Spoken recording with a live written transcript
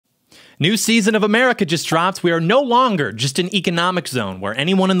New season of America just dropped. We are no longer just an economic zone where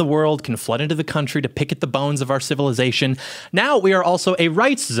anyone in the world can flood into the country to pick at the bones of our civilization. Now we are also a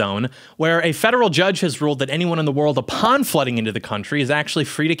rights zone where a federal judge has ruled that anyone in the world upon flooding into the country is actually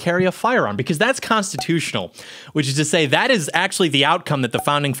free to carry a firearm because that's constitutional, which is to say that is actually the outcome that the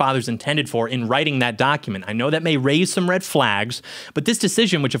founding fathers intended for in writing that document. I know that may raise some red flags, but this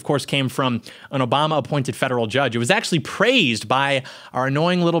decision, which of course came from an Obama-appointed federal judge, it was actually praised by our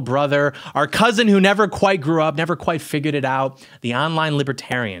annoying little brother, our cousin who never quite grew up, never quite figured it out, the online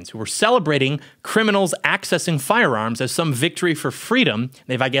libertarians who were celebrating criminals accessing firearms as some victory for freedom.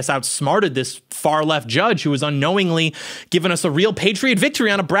 They've, I guess, outsmarted this far-left judge who has unknowingly given us a real patriot victory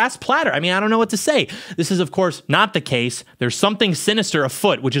on a brass platter. I mean, I don't know what to say. This is, of course, not the case. There's something sinister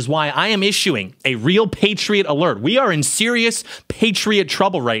afoot, which is why I am issuing a real patriot alert. We are in serious patriot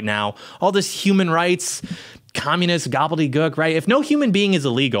trouble right now. All this human rights, communist gobbledygook, right? If no human being is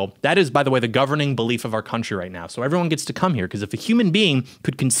illegal, that is, by the way, the governing belief of our country right now. So everyone gets to come here, because if a human being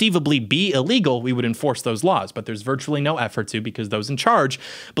could conceivably be illegal, we would enforce those laws. But there's virtually no effort to, because those in charge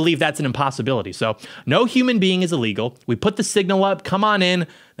believe that's an impossibility. So no human being is illegal. We put the signal up, come on in.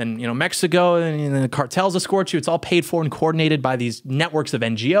 Then, Mexico and the cartels escort you. It's all paid for and coordinated by these networks of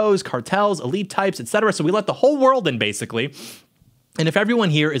NGOs, cartels, elite types, etc. So we let the whole world in, basically. And if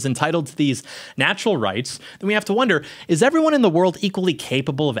everyone here is entitled to these natural rights, then we have to wonder, is everyone in the world equally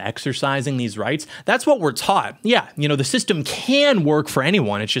capable of exercising these rights? That's what we're taught. Yeah, the system can work for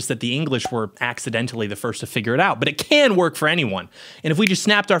anyone. It's just that the English were accidentally the first to figure it out. But it can work for anyone. And if we just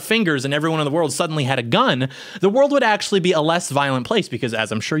snapped our fingers and everyone in the world suddenly had a gun, the world would actually be a less violent place because,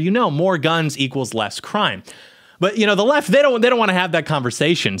 as I'm sure you know, more guns equals less crime. But, the left, they don't want to have that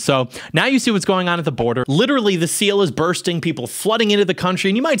conversation. So now you see what's going on at the border. Literally, the seal is bursting, people flooding into the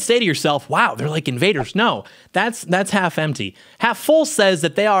country. And you might say to yourself, wow, they're like invaders. No, that's half empty. Half full says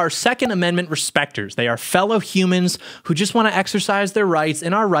that they are Second Amendment respecters. They are fellow humans who just want to exercise their rights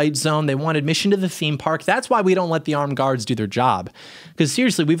in our right zone. They want admission to the theme park. That's why we don't let the armed guards do their job. Because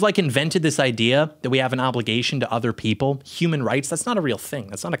seriously, we've invented this idea that we have an obligation to other people. Human rights, that's not a real thing.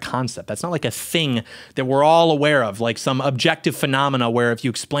 That's not a concept. That's not like a thing that we're all aware of, like some objective phenomena where if you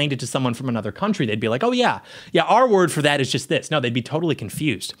explained it to someone from another country, they'd be like, oh yeah, our word for that is just this. No, they'd be totally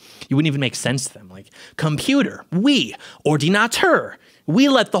confused. You wouldn't even make sense to them. Like, computer, we, ordinateur, we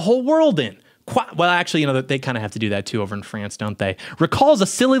let the whole world in. Well, actually, they kind of have to do that too over in France, don't they? Recalls a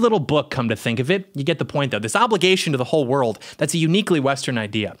silly little book, come to think of it. You get the point, though. This obligation to the whole world, that's a uniquely Western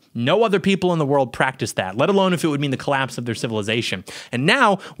idea. No other people in the world practice that, let alone if it would mean the collapse of their civilization. And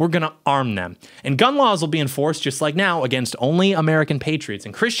now we're going to arm them. And gun laws will be enforced just like now against only American patriots.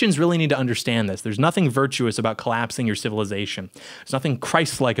 And Christians really need to understand this. There's nothing virtuous about collapsing your civilization. There's nothing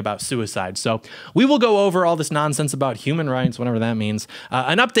Christ-like about suicide. So we will go over all this nonsense about human rights, whatever that means.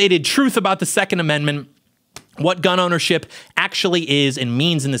 An updated truth about the Second Amendment, what gun ownership actually is and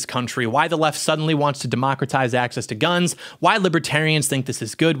means in this country, why the left suddenly wants to democratize access to guns, why libertarians think this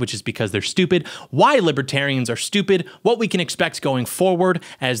is good, which is because they're stupid, why libertarians are stupid, what we can expect going forward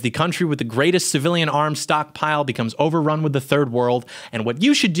as the country with the greatest civilian arms stockpile becomes overrun with the third world, and what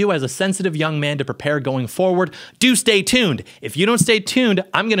you should do as a sensitive young man to prepare going forward. Do stay tuned. If you don't stay tuned,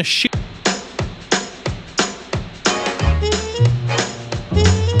 I'm going to shoot.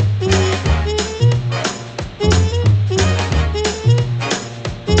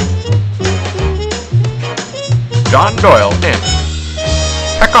 John Doyle in.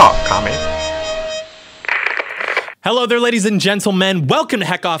 Heck off, commie. Hello there, ladies and gentlemen. Welcome to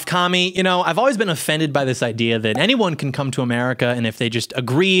Heck Off Commie. I've always been offended by this idea that anyone can come to America, and if they just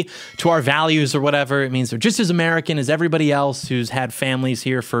agree to our values or whatever, it means they're just as American as everybody else who's had families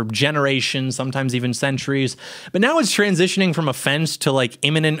here for generations, sometimes even centuries. But now it's transitioning from offense to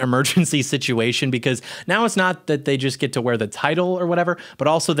imminent emergency situation, because now it's not that they just get to wear the title or whatever, but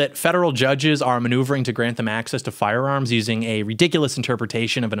also that federal judges are maneuvering to grant them access to firearms using a ridiculous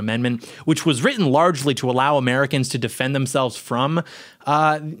interpretation of an amendment, which was written largely to allow Americans to defend themselves from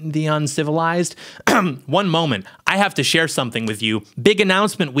the uncivilized. One moment, I have to share something with you. Big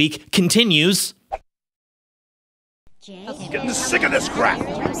announcement week continues. Getting sick of this crap.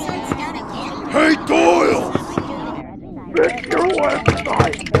 Hey, Doyle! Fix your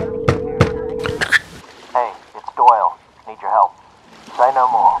website. Hey, it's Doyle. Need your help. Say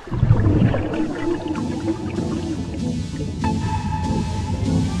no more.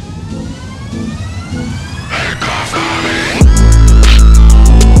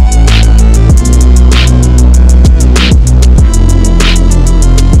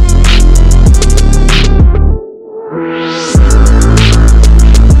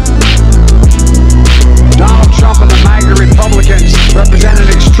 Represent an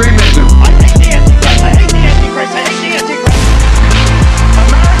extreme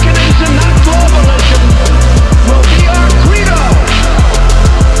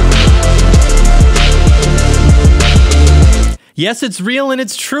Yes, it's real and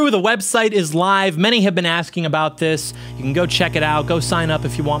it's true. The website is live. Many have been asking about this. You can go check it out. Go sign up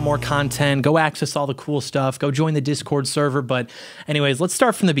if you want more content. Go access all the cool stuff. Go join the Discord server. But anyways, let's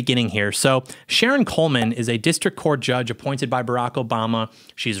start from the beginning here. So Sharon Coleman is a district court judge appointed by Barack Obama.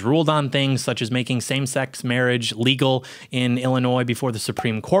 She's ruled on things such as making same-sex marriage legal in Illinois before the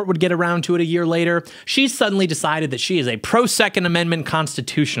Supreme Court would get around to it a year later. She's suddenly decided that she is a pro-Second Amendment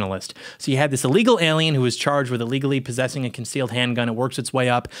constitutionalist. So you had this illegal alien who was charged with illegally possessing a concealed handgun. It works its way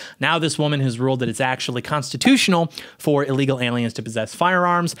up. Now this woman has ruled that it's actually constitutional for illegal aliens to possess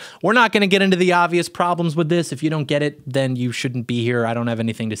firearms. We're not going to get into the obvious problems with this. If you don't get it, then you shouldn't be here. I don't have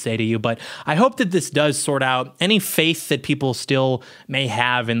anything to say to you, but I hope that this does sort out any faith that people still may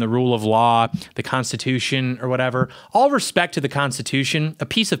have in the rule of law, the Constitution, or whatever. All respect to the Constitution, a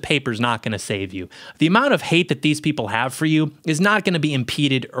piece of paper is not going to save you. The amount of hate that these people have for you is not going to be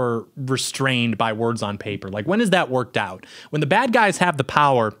impeded or restrained by words on paper. Like, when is that worked out? When the bad guys have the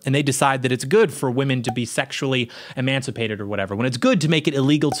power and they decide that it's good for women to be sexually emancipated or whatever, when it's good to make it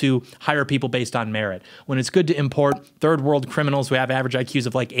illegal to hire people based on merit, when it's good to import third world criminals who have average IQs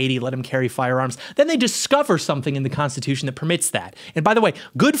of like 80, let them carry firearms, then they discover something in the Constitution that permits that. And by the way,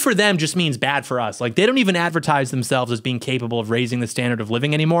 good for them just means bad for us. Like, they don't even advertise themselves as being capable of raising the standard of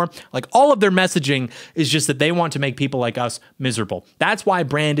living anymore. Like, all of their messaging is just that they want to make people like us miserable. That's why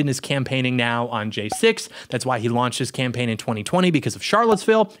Brandon is campaigning now on J6. That's why he launched his campaign in 2020 because of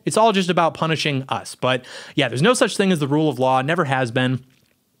Charlottesville. It's all just about punishing us. But yeah, there's no such thing as the rule of law, never has been.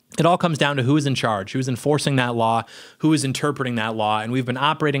 It all comes down to who is in charge, who is enforcing that law, who is interpreting that law, and we've been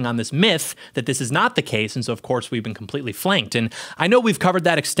operating on this myth that this is not the case, and so of course we've been completely flanked. And I know we've covered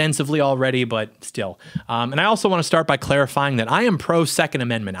that extensively already, but still. And I also want to start by clarifying that I am pro-Second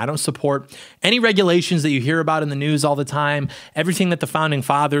Amendment. I don't support any regulations that you hear about in the news all the time, everything that the Founding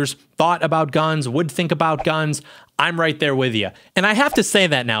Fathers thought about guns, would think about guns. I'm right there with you. And I have to say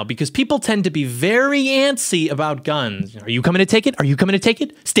that now because people tend to be very antsy about guns. Are you coming to take it? Are you coming to take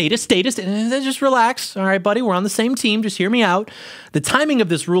it? Status. And then just relax. All right, buddy, we're on the same team. Just hear me out. The timing of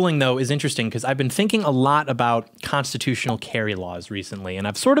this ruling, though, is interesting because I've been thinking a lot about constitutional carry laws recently. And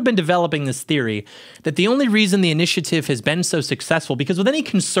I've sort of been developing this theory that the only reason the initiative has been so successful, because with any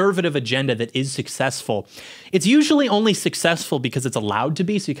conservative agenda that is successful, it's usually only successful because it's allowed to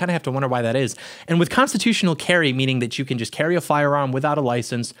be. So you kind of have to wonder why that is. And with constitutional carry, meaning that you can just carry a firearm without a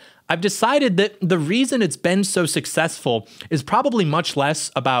license, I've decided that the reason it's been so successful is probably much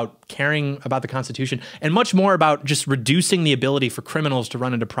less about caring about the Constitution and much more about just reducing the ability for criminals to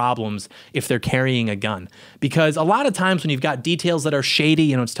run into problems if they're carrying a gun. Because a lot of times when you've got details that are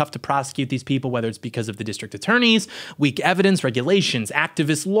shady, it's tough to prosecute these people, whether it's because of the district attorneys, weak evidence, regulations,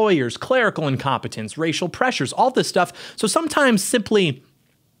 activists, lawyers, clerical incompetence, racial pressures, all this stuff. So sometimes simply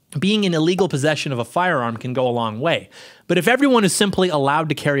being in illegal possession of a firearm can go a long way. But if everyone is simply allowed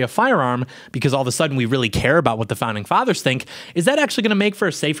to carry a firearm because all of a sudden we really care about what the Founding Fathers think, is that actually going to make for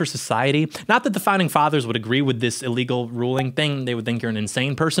a safer society? Not that the Founding Fathers would agree with this illegal ruling thing. They would think you're an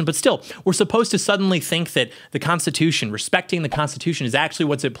insane person. But still, we're supposed to suddenly think that the Constitution, respecting the Constitution, is actually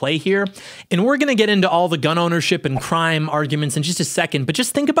what's at play here. And we're going to get into all the gun ownership and crime arguments in just a second. But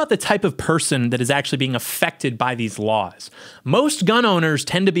just think about the type of person that is actually being affected by these laws. Most gun owners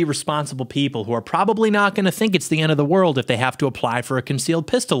tend to be responsible people who are probably not going to think it's the end of the world if they have to apply for a concealed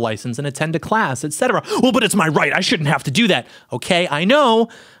pistol license and attend a class, etc. Well, but it's my right. I shouldn't have to do that. Okay, I know.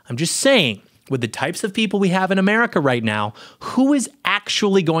 I'm just saying, with the types of people we have in America right now, who is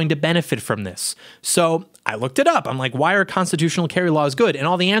actually going to benefit from this? So I looked it up. I'm like, why are constitutional carry laws good? And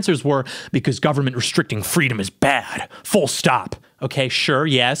all the answers were because government restricting freedom is bad. Full stop. Okay, sure,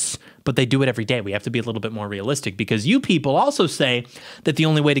 yes, but they do it every day. We have to be a little bit more realistic because you people also say that the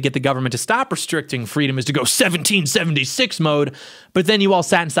only way to get the government to stop restricting freedom is to go 1776 mode, but then you all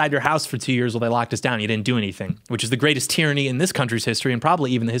sat inside your house for 2 years while they locked us down. You didn't do anything, which is the greatest tyranny in this country's history and probably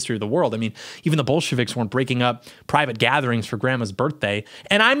even the history of the world. I mean, even the Bolsheviks weren't breaking up private gatherings for grandma's birthday.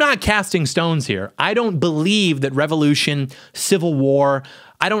 And I'm not casting stones here. I don't believe that revolution, civil war,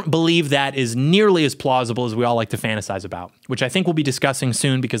 I don't believe that is nearly as plausible as we all like to fantasize about, which I think we'll be discussing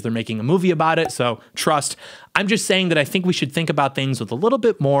soon because they're making a movie about it, so trust. I'm just saying that I think we should think about things with a little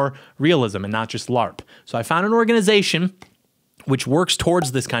bit more realism and not just LARP. So I found an organization which works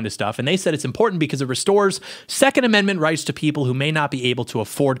towards this kind of stuff. And they said it's important because it restores Second Amendment rights to people who may not be able to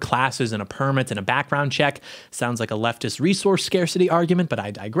afford classes and a permit and a background check. Sounds like a leftist resource scarcity argument, but I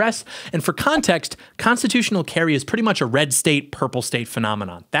digress. And for context, constitutional carry is pretty much a red state, purple state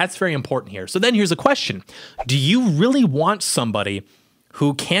phenomenon. That's very important here. So then here's a question. Do you really want somebody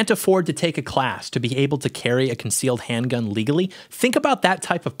who can't afford to take a class to be able to carry a concealed handgun legally. Think about that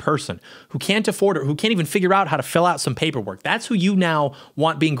type of person who can't afford it, who can't even figure out how to fill out some paperwork. That's who you now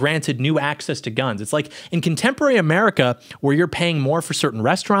want being granted new access to guns. It's like in contemporary America where you're paying more for certain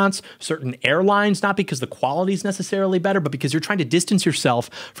restaurants, certain airlines, not because the quality is necessarily better, but because you're trying to distance yourself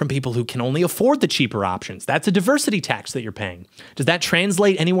from people who can only afford the cheaper options. That's a diversity tax that you're paying. Does that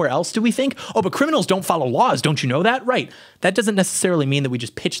translate anywhere else, do we think? Oh, but criminals don't follow laws. Don't you know that? Right. That doesn't necessarily mean that we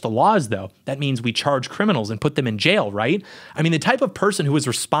just pitch the laws, though. That means we charge criminals and put them in jail, right? I mean, the type of person who is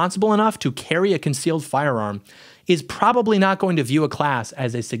responsible enough to carry a concealed firearm is probably not going to view a class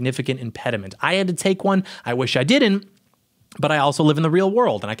as a significant impediment. I had to take one. I wish I didn't. But I also live in the real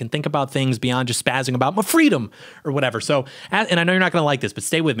world, and I can think about things beyond just spazzing about my freedom or whatever. So, and I know you're not going to like this, but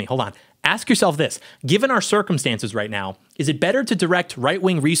stay with me. Hold on. Ask yourself this. Given our circumstances right now, is it better to direct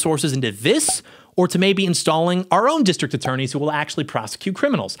right-wing resources into this or to maybe installing our own district attorneys who will actually prosecute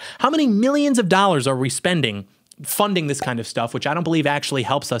criminals? How many millions of dollars are we spending funding this kind of stuff, which I don't believe actually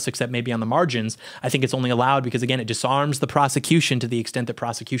helps us except maybe on the margins? I think it's only allowed because, again, it disarms the prosecution to the extent that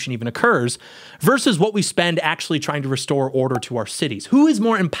prosecution even occurs, versus what we spend actually trying to restore order to our cities. Who is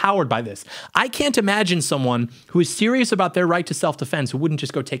more empowered by this? I can't imagine someone who is serious about their right to self-defense who wouldn't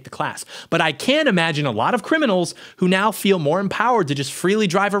just go take the class. But I can imagine a lot of criminals who now feel more empowered to just freely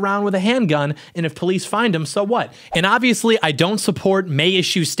drive around with a handgun, and if police find them, so what? And obviously, I don't support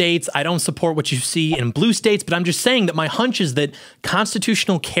may-issue states. I don't support what you see in blue states, but I'm just saying that my hunch is that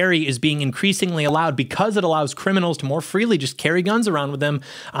constitutional carry is being increasingly allowed because it allows criminals to more freely just carry guns around with them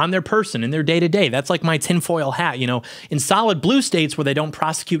on their person in their day-to-day. That's like my tinfoil hat. You know, in solid blue states where they don't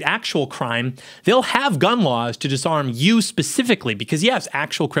prosecute actual crime, they'll have gun laws to disarm you specifically because, yes,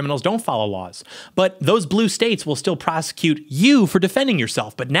 actual criminals don't follow laws. But those blue states will still prosecute you for defending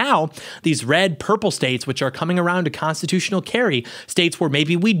yourself. But now, these red, purple states, which are coming around to constitutional carry, states where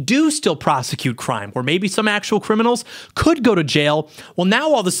maybe we do still prosecute crime, where maybe some actual criminals could go to jail. Well, now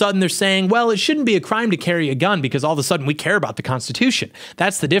all of a sudden they're saying, well, it shouldn't be a crime to carry a gun because all of a sudden we care about the Constitution.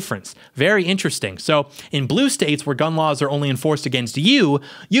 That's the difference. Very interesting. So in blue states where gun laws are only enforced against you,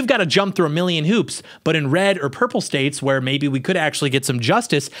 you've got to jump through a million hoops. But in red or purple states where maybe we could actually get some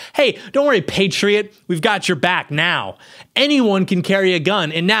justice, hey, don't worry, patriot, we've got your back now. Anyone can carry a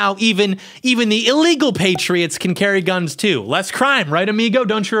gun. And now even the illegal patriots can carry guns too. Less crime, right, amigo?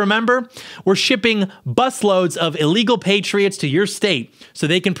 Don't you remember? We're shipping busloads of illegal patriots to your state so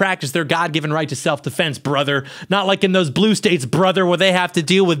they can practice their God-given right to self-defense, brother. Not like in those blue states, brother, where they have to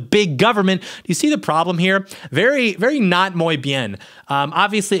deal with big government. Do you see the problem here? Very, very not muy bien.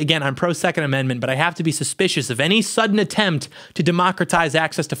 Obviously, again, I'm pro-Second Amendment, but I have to be suspicious of any sudden attempt to democratize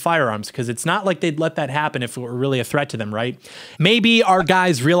access to firearms because it's not like they'd let that happen if it were really a threat to them, right? Maybe our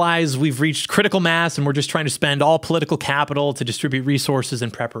guys realize we've reached critical mass and we're just trying to spend all political capital to distribute resources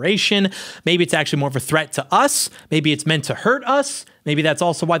and preparation. Maybe it's actually more of a threat to us. Maybe it's meant to hurt us. Maybe that's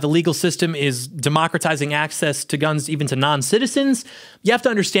also why the legal system is democratizing access to guns even to non-citizens. You have to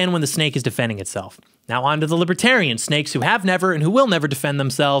understand when the snake is defending itself. Now on to the libertarian snakes who have never and who will never defend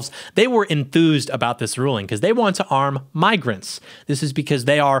themselves. They were enthused about this ruling because they want to arm migrants. This is because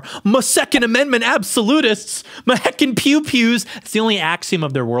they are Second Amendment absolutists, maheckin pew-pews. It's the only axiom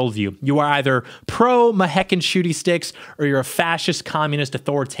of their worldview. You are either pro-maheckin shooty sticks or you're a fascist, communist,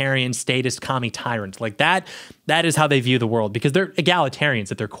 authoritarian, statist, commie tyrant. Like that is how they view the world because they're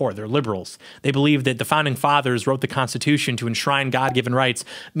egalitarians at their core. They're liberals. They believe that the founding fathers wrote the Constitution to enshrine God-given rights,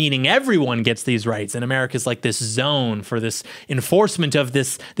 meaning everyone gets these rights. And America's like this zone for this enforcement of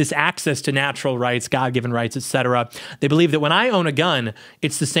this access to natural rights, God-given rights, etc. They believe that when I own a gun,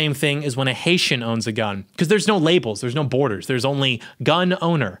 it's the same thing as when a Haitian owns a gun because there's no labels, there's no borders, there's only gun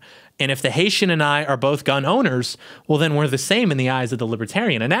owner. And if the Haitian and I are both gun owners, well, then we're the same in the eyes of the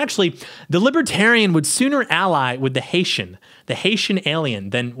libertarian. And actually, the libertarian would sooner ally with the Haitian alien,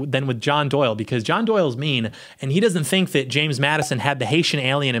 than with John Doyle, because John Doyle's mean, and he doesn't think that James Madison had the Haitian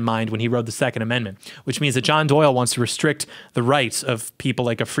alien in mind when he wrote the Second Amendment, which means that John Doyle wants to restrict the rights of people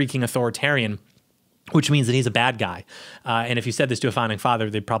like a freaking authoritarian, which means that he's a bad guy. And if you said this to a founding father,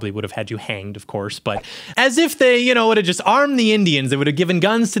 they probably would have had you hanged, of course. But as if they, would have just armed the Indians. They would have given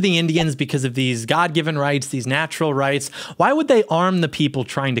guns to the Indians because of these God-given rights, these natural rights. Why would they arm the people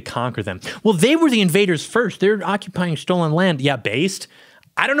trying to conquer them? Well, they were the invaders first. They're occupying stolen land. Yeah, based.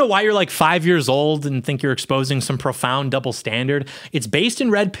 I don't know why you're like 5 years old and think you're exposing some profound double standard. It's based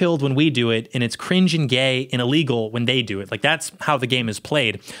and red-pilled when we do it, and it's cringe and gay and illegal when they do it. Like, that's how the game is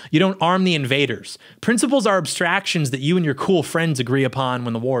played. You don't arm the invaders. Principles are abstractions that you and your cool friends agree upon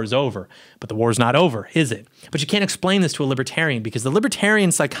when the war is over. But the war's not over, is it? But you can't explain this to a libertarian because the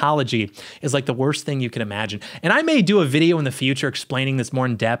libertarian psychology is like the worst thing you can imagine. And I may do a video in the future explaining this more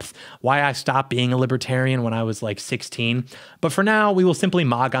in depth, why I stopped being a libertarian when I was like 16. But for now, we will simply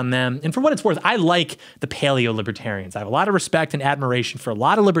mog on them. And for what it's worth, I like the paleo-libertarians. I have a lot of respect and admiration for a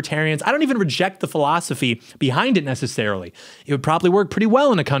lot of libertarians. I don't even reject the philosophy behind it necessarily. It would probably work pretty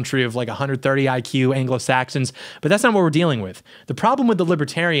well in a country of like 130 IQ Anglo-Saxons, but that's not what we're dealing with. The problem with the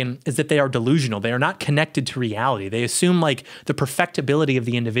libertarian is that they are delusional. They are not connected to reality. They assume like the perfectibility of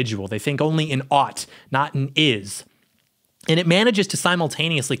the individual. They think only in ought, not in is. And it manages to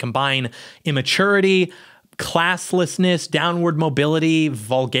simultaneously combine immaturity, classlessness, downward mobility,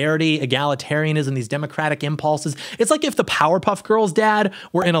 vulgarity, egalitarianism, these democratic impulses. It's like if the Powerpuff Girls dad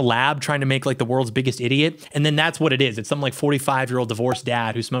were in a lab trying to make like the world's biggest idiot, and then that's what it is. It's some like 45-year-old divorced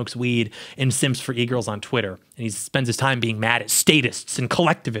dad who smokes weed and simps for e-girls on Twitter. And he spends his time being mad at statists and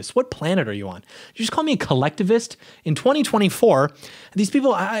collectivists. What planet are you on? You just call me a collectivist? In 2024, these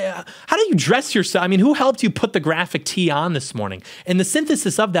people, how do you dress yourself? I mean, who helped you put the graphic tee on this morning? And the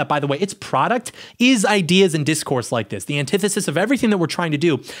synthesis of that, by the way, its product is ideas and discourse like this, the antithesis of everything that we're trying to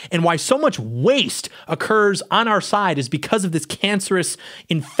do. And why so much waste occurs on our side is because of this cancerous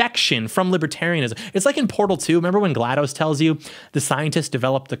infection from libertarianism. It's like in Portal 2. Remember when GLaDOS tells you the scientists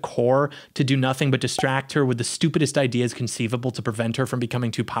developed the core to do nothing but distract her with the stupidest ideas conceivable to prevent her from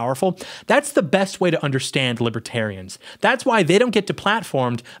becoming too powerful? That's the best way to understand libertarians. That's why they don't get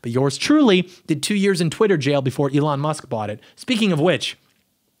deplatformed, but yours truly did 2 years in Twitter jail before Elon Musk bought it. Speaking of which,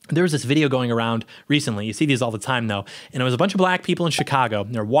 there was this video going around recently. You see these all the time, though. And it was a bunch of black people in Chicago.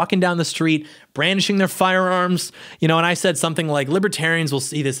 They're walking down the street, brandishing their firearms. You know, and I said something like, libertarians will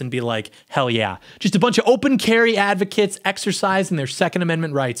see this and be like, hell yeah. Just a bunch of open carry advocates exercising their Second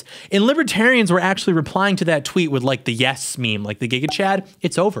Amendment rights. And libertarians were actually replying to that tweet with like the yes meme, like the Giga Chad.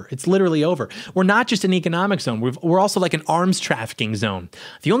 It's over. It's literally over. We're not just an economic zone. We're also like an arms trafficking zone.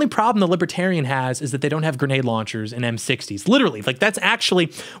 The only problem the libertarian has is that they don't have grenade launchers and M60s. Literally, like that's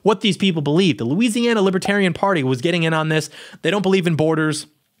actually what these people believe. The Louisiana Libertarian Party was getting in on this. They don't believe in borders.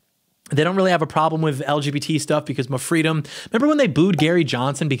 They don't really have a problem with LGBT stuff because more freedom. Remember when they booed Gary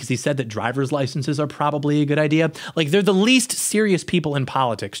Johnson because he said that driver's licenses are probably a good idea? Like, they're the least serious people in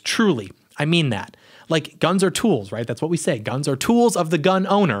politics. Truly. I mean that. Like, guns are tools, right? That's what we say. Guns are tools of the gun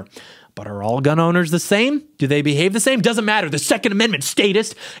owner. But are all gun owners the same? Do they behave the same? Doesn't matter. The Second Amendment,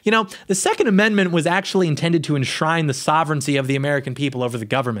 statist. You know, the Second Amendment was actually intended to enshrine the sovereignty of the American people over the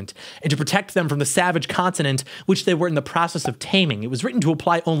government and to protect them from the savage continent which they were in the process of taming. It was written to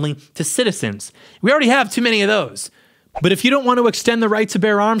apply only to citizens. We already have too many of those. But if you don't want to extend the right to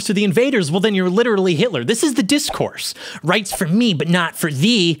bear arms to the invaders, well, then you're literally Hitler. This is the discourse. Rights for me, but not for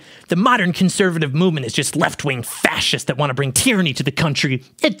thee. The modern conservative movement is just left-wing fascists that want to bring tyranny to the country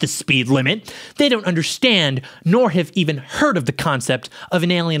at the speed limit. They don't understand, nor have even heard of the concept of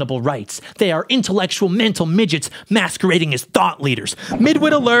inalienable rights. They are intellectual mental midgets masquerading as thought leaders.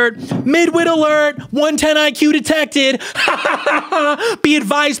 Midwit alert! Midwit alert! 110 IQ detected! Be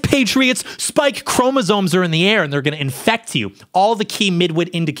advised, patriots, spike chromosomes are in the air and they're going to infect you. All the key midwit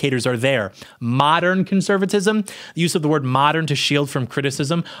indicators are there. Modern conservatism, the use of the word modern to shield from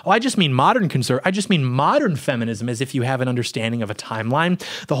criticism. Oh, I just mean modern feminism, as if you have an understanding of a timeline.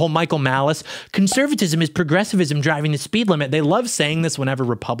 The whole Michael Malice, conservatism is progressivism driving the speed limit. They love saying this whenever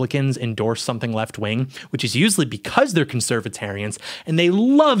Republicans endorse something left-wing, which is usually because they're conservatarians, and they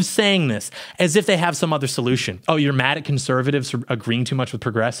love saying this as if they have some other solution. Oh, you're mad at conservatives for agreeing too much with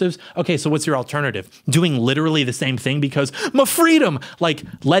progressives? Okay, so what's your alternative? Doing literally the same thing because my freedom, like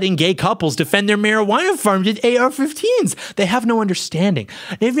letting gay couples defend their marijuana farms with AR-15s. They have no understanding.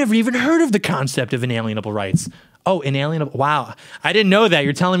 They've never even heard of the concept of inalienable rights. Oh, inalienable. Wow. I didn't know that.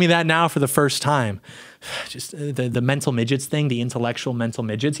 You're telling me that now for the first time. Just the mental midgets thing, the intellectual mental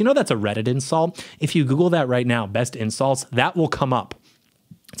midgets. You know, that's a Reddit insult. If you Google that right now, best insults, that will come up.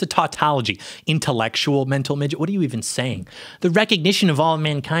 It's a tautology. Intellectual mental midget. What are you even saying? The recognition of all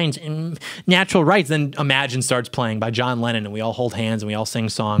mankind's natural rights. Then Imagine starts playing by John Lennon and we all hold hands and we all sing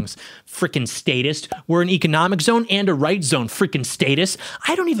songs. Frickin' statist. We're an economic zone and a right zone. Frickin' statist.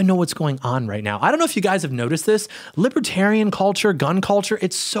 I don't even know what's going on right now. I don't know if you guys have noticed this. Libertarian culture, gun culture,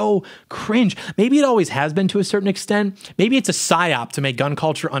 it's so cringe. Maybe it always has been to a certain extent. Maybe it's a psyop to make gun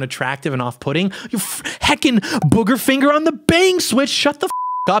culture unattractive and off-putting. You heckin' booger finger on the bang switch. Shut the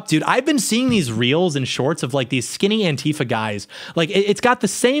up, dude. I've been seeing these reels and shorts of like these skinny Antifa guys. Like it's got the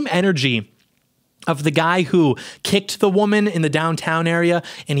same energy of the guy who kicked the woman in the downtown area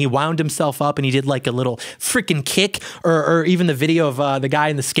and he wound himself up and he did like a little freaking kick, or even the video of the guy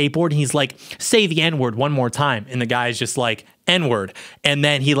in the skateboard and he's like, say the N-word one more time. And the guy's just like, N-word. And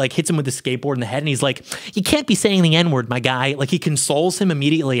then he like hits him with the skateboard in the head and he's like, you can't be saying the N-word, my guy. Like he consoles him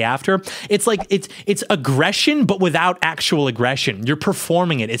immediately after. It's like, it's aggression, but without actual aggression. You're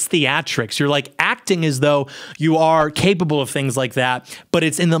performing it. It's theatrics. You're like acting as though you are capable of things like that, but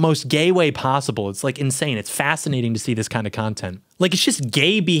it's in the most gay way possible. It's like insane. It's fascinating to see this kind of content. Like it's just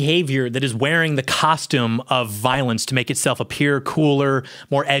gay behavior that is wearing the costume of violence to make itself appear cooler,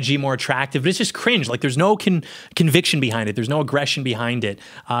 more edgy, more attractive. But it's just cringe. Like there's no conviction behind it. There's no aggression behind it.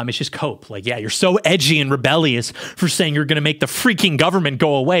 It's just cope. Like, yeah, you're so edgy and rebellious for saying you're going to make the freaking government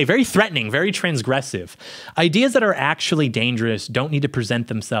go away. Very threatening, very transgressive. Ideas that are actually dangerous don't need to present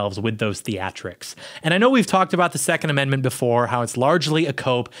themselves with those theatrics. And I know we've talked about the Second Amendment before, how it's largely a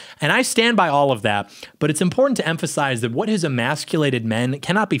cope, and I stand by all of that. But it's important to emphasize that what has emasculated men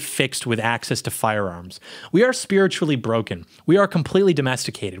cannot be fixed with access to firearms. We are spiritually broken. We are completely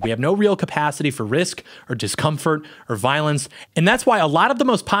domesticated. We have no real capacity for risk or discomfort or violence. And that's why a lot of the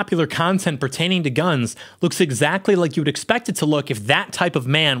most popular content pertaining to guns looks exactly like you would expect it to look if that type of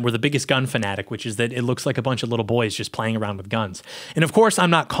man were the biggest gun fanatic, which is that it looks like a bunch of little boys just playing around with guns. And of course, I'm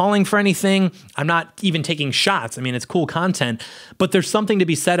not calling for anything. I'm not even taking shots. I mean, it's cool content, but there's something to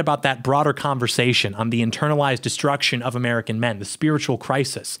be said about that broader conversation on the internalized destruction of American men, the spiritual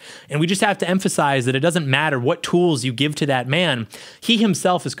crisis. And we just have to emphasize that it doesn't matter what tools you give to that man. He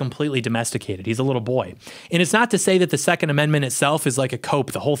himself is completely domesticated. He's a little boy. And it's not to say that the Second Amendment itself is like a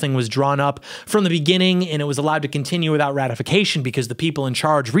cope. The whole thing was drawn up from the beginning and it was allowed to continue without ratification because the people in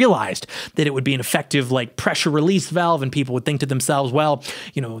charge realized that it would be an effective like pressure release valve, and people would think to themselves, well,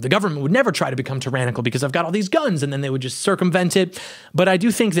 you know, the government would never try to become tyrannical because I've got all these guns, and then they would just circumvent it. But I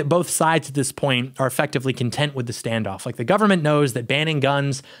do think that both sides at this point are effectively content with the standoff. Like the government knows that banning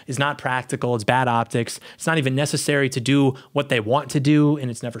guns is not practical. It's bad optics. It's not even necessary to do what they want to do,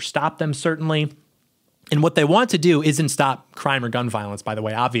 and it's never stopped them, certainly. And what they want to do isn't stop crime or gun violence, by the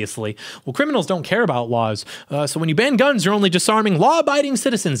way, obviously. Well, criminals don't care about laws. So when you ban guns, you're only disarming law-abiding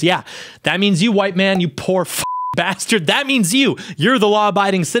citizens. Yeah, that means you, white man, you poor bastard. That means you're the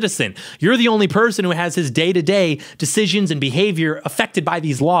law-abiding citizen. You're the only person who has his day-to-day decisions and behavior affected by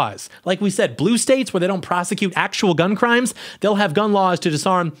these laws. Like we said, blue states where they don't prosecute actual gun crimes, they'll have gun laws to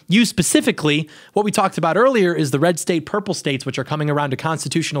disarm you specifically. What we talked about earlier is the red state, purple states, which are coming around to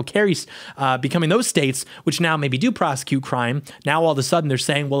constitutional carry, becoming those states which now maybe do prosecute crime. Now all of a sudden they're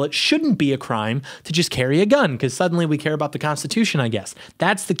saying, well, it shouldn't be a crime to just carry a gun because suddenly we care about the Constitution, I guess.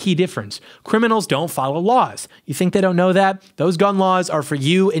 That's the key difference. Criminals don't follow laws. You think they don't know that? Those gun laws are for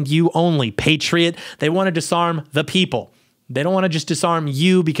you and you only, patriot. They want to disarm the people. They don't want to just disarm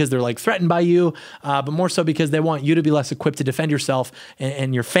you because they're like threatened by you, but more so because they want you to be less equipped to defend yourself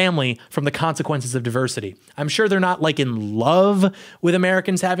and your family from the consequences of diversity. I'm sure they're not like in love with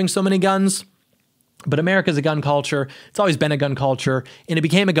Americans having so many guns, but America's a gun culture. It's always been a gun culture, and it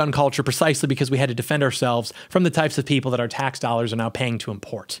became a gun culture precisely because we had to defend ourselves from the types of people that our tax dollars are now paying to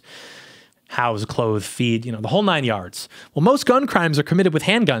import. House, clothe, feed, you know, the whole 9 yards. Well, most gun crimes are committed with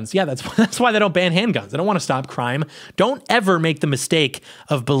handguns. Yeah, that's why they don't ban handguns. They don't want to stop crime. Don't ever make the mistake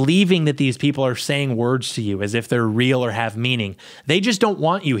of believing that these people are saying words to you as if they're real or have meaning. They just don't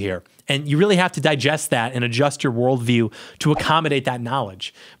want you here. And you really have to digest that and adjust your worldview to accommodate that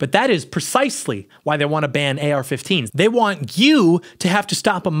knowledge. But that is precisely why they want to ban AR-15s. They want you to have to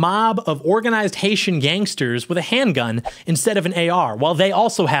stop a mob of organized Haitian gangsters with a handgun instead of an AR, while they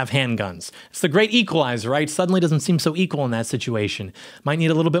also have handguns. It's the great equalizer, right? Suddenly doesn't seem so equal in that situation. Might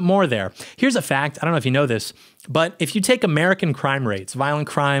need a little bit more there. Here's a fact. I don't know if you know this, but if you take American crime rates, violent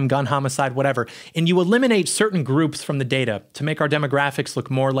crime, gun homicide, whatever, and you eliminate certain groups from the data to make our demographics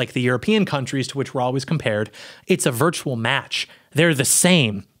look more like the European countries to which we're always compared, it's a virtual match. They're the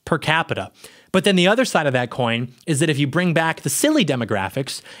same per capita. But then the other side of that coin is that if you bring back the silly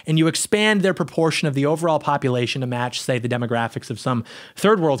demographics and you expand their proportion of the overall population to match, say, the demographics of some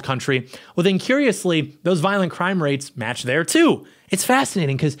third world country, well, then curiously, those violent crime rates match there too. It's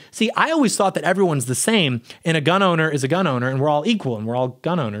fascinating because, see, I always thought that everyone's the same and a gun owner is a gun owner and we're all equal and we're all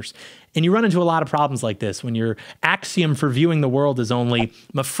gun owners. And you run into a lot of problems like this when your axiom for viewing the world is only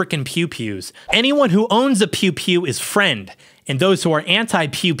my frickin' pew-pews. Anyone who owns a pew-pew is friend, and those who are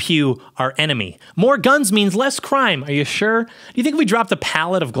anti-pew-pew are enemy. More guns means less crime. Are you sure? Do you think if we dropped a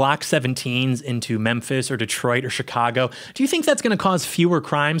pallet of Glock 17s into Memphis or Detroit or Chicago, do you think that's going to cause fewer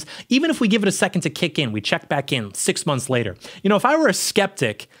crimes? Even if we give it a second to kick in, we check back in 6 months later. You know, if I were a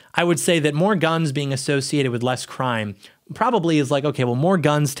skeptic, I would say that more guns being associated with less crime probably is like, okay, well, more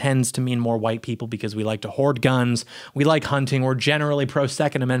guns tends to mean more white people because we like to hoard guns, we like hunting, we're generally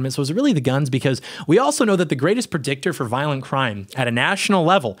pro-Second Amendment. So is it really the guns? Because we also know that the greatest predictor for violent crime at a national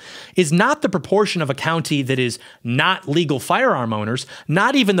level is not the proportion of a county that is not legal firearm owners,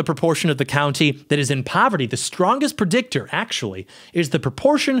 not even the proportion of the county that is in poverty. The strongest predictor, actually, is the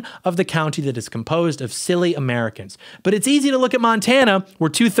proportion of the county that is composed of silly Americans. But it's easy to look at Montana, where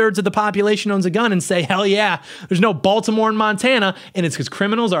 2/3 of the population owns a gun, and say, hell yeah, there's no Baltimore in Montana, and it's because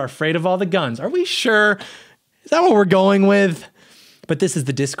criminals are afraid of all the guns. Are we sure? Is that what we're going with? But this is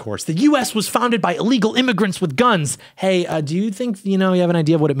the discourse. The U.S. was founded by illegal immigrants with guns. Hey, do you think, you have an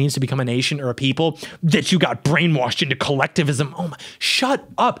idea of what it means to become a nation or a people? That you got brainwashed into collectivism? Oh my, shut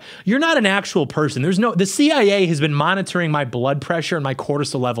up. You're not an actual person. The CIA has been monitoring my blood pressure and my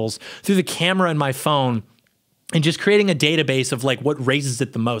cortisol levels through the camera in my phone and just creating a database of like what raises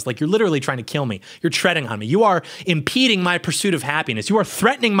it the most. Like, you're literally trying to kill me. You're treading on me. You are impeding my pursuit of happiness. You are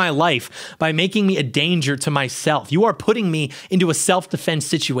threatening my life by making me a danger to myself. You are putting me into a self-defense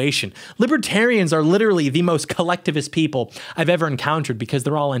situation. Libertarians are literally the most collectivist people I've ever encountered because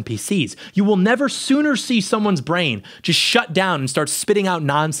they're all NPCs. You will never sooner see someone's brain just shut down and start spitting out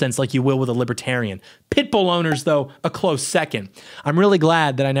nonsense like you will with a libertarian. Pitbull owners, though, a close second. I'm really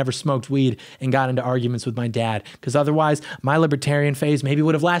glad that I never smoked weed and got into arguments with my dad, because otherwise my libertarian phase maybe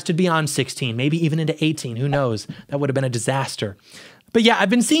would have lasted beyond 16, maybe even into 18. Who knows? That would have been a disaster. But yeah, I've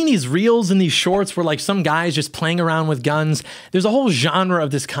been seeing these reels and these shorts where like some guy's just playing around with guns. There's a whole genre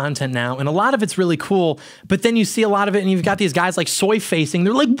of this content now, and a lot of it's really cool. But then you see a lot of it, and you've got these guys like soy facing.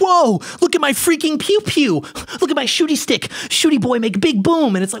 They're like, whoa, look at my freaking pew pew. Look at my shooty stick. Shooty boy, make big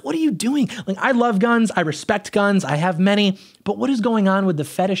boom. And it's like, what are you doing? Like, I love guns. I respect guns. I have many. But what is going on with the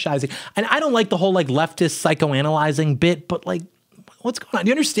fetishizing? And I don't like the whole like leftist psychoanalyzing bit, but like, what's going on? Do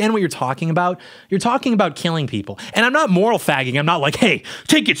you understand what you're talking about? You're talking about killing people. And I'm not moral fagging. I'm not like, hey,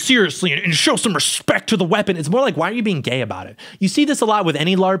 take it seriously and show some respect to the weapon. It's more like, why are you being gay about it? You see this a lot with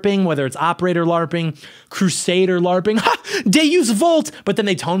any LARPing, whether it's Operator LARPing, Crusader LARPing, Deus Volt, but then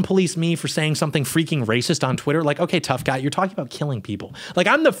they tone police me for saying something freaking racist on Twitter. Like, okay, tough guy, you're talking about killing people. Like,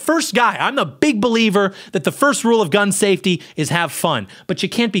 I'm the first guy. I'm the big believer that the first rule of gun safety is have fun, but you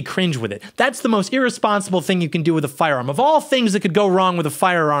can't be cringe with it. That's the most irresponsible thing you can do with a firearm. Of all things that could go wrong with a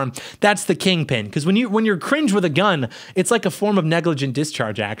firearm, that's the kingpin. Because when you're cringe with a gun, it's like a form of negligent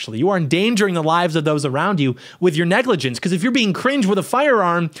discharge, actually. You are endangering the lives of those around you with your negligence. Because if you're being cringe with a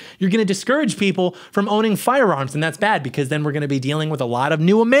firearm, you're going to discourage people from owning firearms. And that's bad, because then we're going to be dealing with a lot of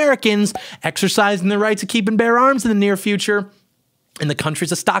new Americans exercising the right to keep and bear arms in the near future. And the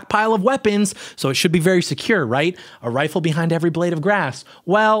country's a stockpile of weapons, so it should be very secure, right? A rifle behind every blade of grass.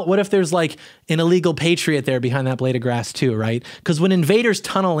 Well, what if there's like an illegal patriot there behind that blade of grass too, right? Because when invaders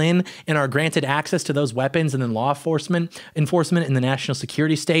tunnel in and are granted access to those weapons, and then law enforcement and the national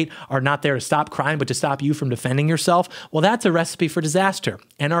security state are not there to stop crime, but to stop you from defending yourself, well, that's a recipe for disaster.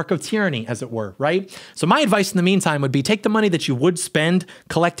 Anarcho-tyranny, as it were, right? So my advice in the meantime would be, take the money that you would spend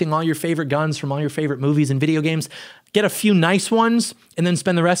collecting all your favorite guns from all your favorite movies and video games, get a few nice ones, and then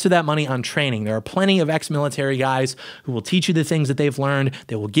spend the rest of that money on training. There are plenty of ex-military guys who will teach you the things that they've learned.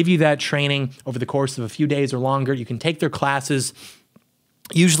 They will give you that training over the course of a few days or longer. You can take their classes.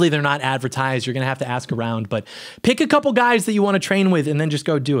 Usually they're not advertised. You're going to have to ask around, but pick a couple guys that you want to train with and then just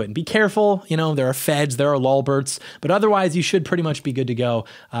go do it. And be careful. You know, there are feds, there are lulberts, but otherwise you should pretty much be good to go.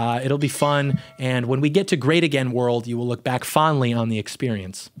 It'll be fun. And when we get to Great Again World, you will look back fondly on the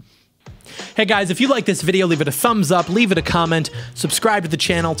experience. Hey guys, if you like this video, leave it a thumbs up, leave it a comment, subscribe to the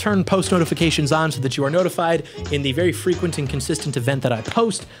channel, turn post notifications on so that you are notified in the very frequent and consistent event that I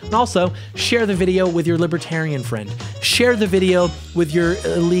post, and also share the video with your libertarian friend. Share the video with your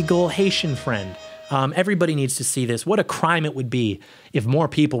illegal Haitian friend. Everybody needs to see this. What a crime it would be if more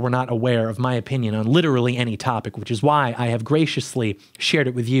people were not aware of my opinion on literally any topic, which is why I have graciously shared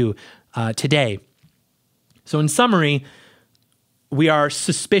it with you today. So in summary, we are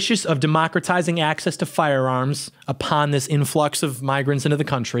suspicious of democratizing access to firearms upon this influx of migrants into the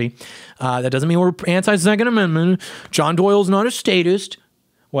country. That doesn't mean we're anti-Second Amendment. John Doyle's not a statist.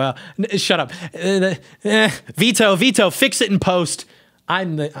 Well, shut up. Veto, fix it in post.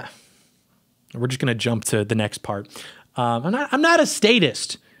 We're just going to jump to the next part. I'm not a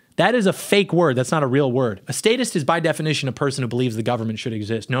statist. That is a fake word. That's not a real word. A statist is by definition a person who believes the government should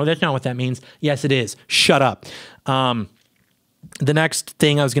exist. No, that's not what that means. Yes, it is. Shut up. The next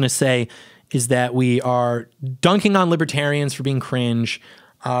thing I was going to say is that we are dunking on libertarians for being cringe.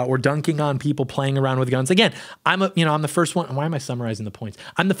 Or dunking on people playing around with guns. Again, I'm the first one. Why am I summarizing the points?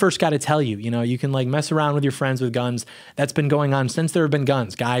 I'm the first guy to tell you, you can like mess around with your friends with guns. That's been going on since there have been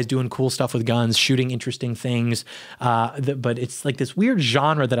guns. Guys doing cool stuff with guns, shooting interesting things. But it's like this weird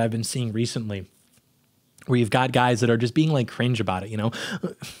genre that I've been seeing recently, where you've got guys that are just being like cringe about it,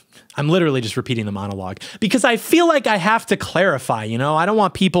 I'm literally just repeating the monologue because I feel like I have to clarify, I don't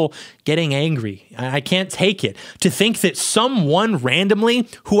want people getting angry. I can't take it to think that someone randomly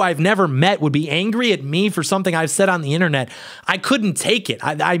who I've never met would be angry at me for something I've said on the internet. I couldn't take it.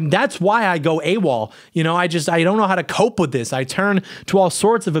 That's why I go AWOL. I don't know how to cope with this. I turn to all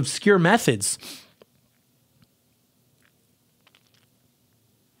sorts of obscure methods.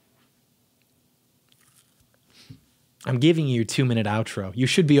 I'm giving you your 2-minute outro. You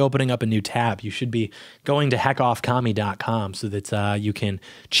should be opening up a new tab. You should be going to heckoffcommie.com so that you can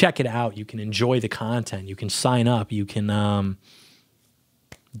check it out. You can enjoy the content. You can sign up. You can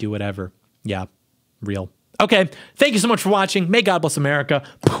do whatever. Yeah, real. Okay, thank you so much for watching. May God bless America.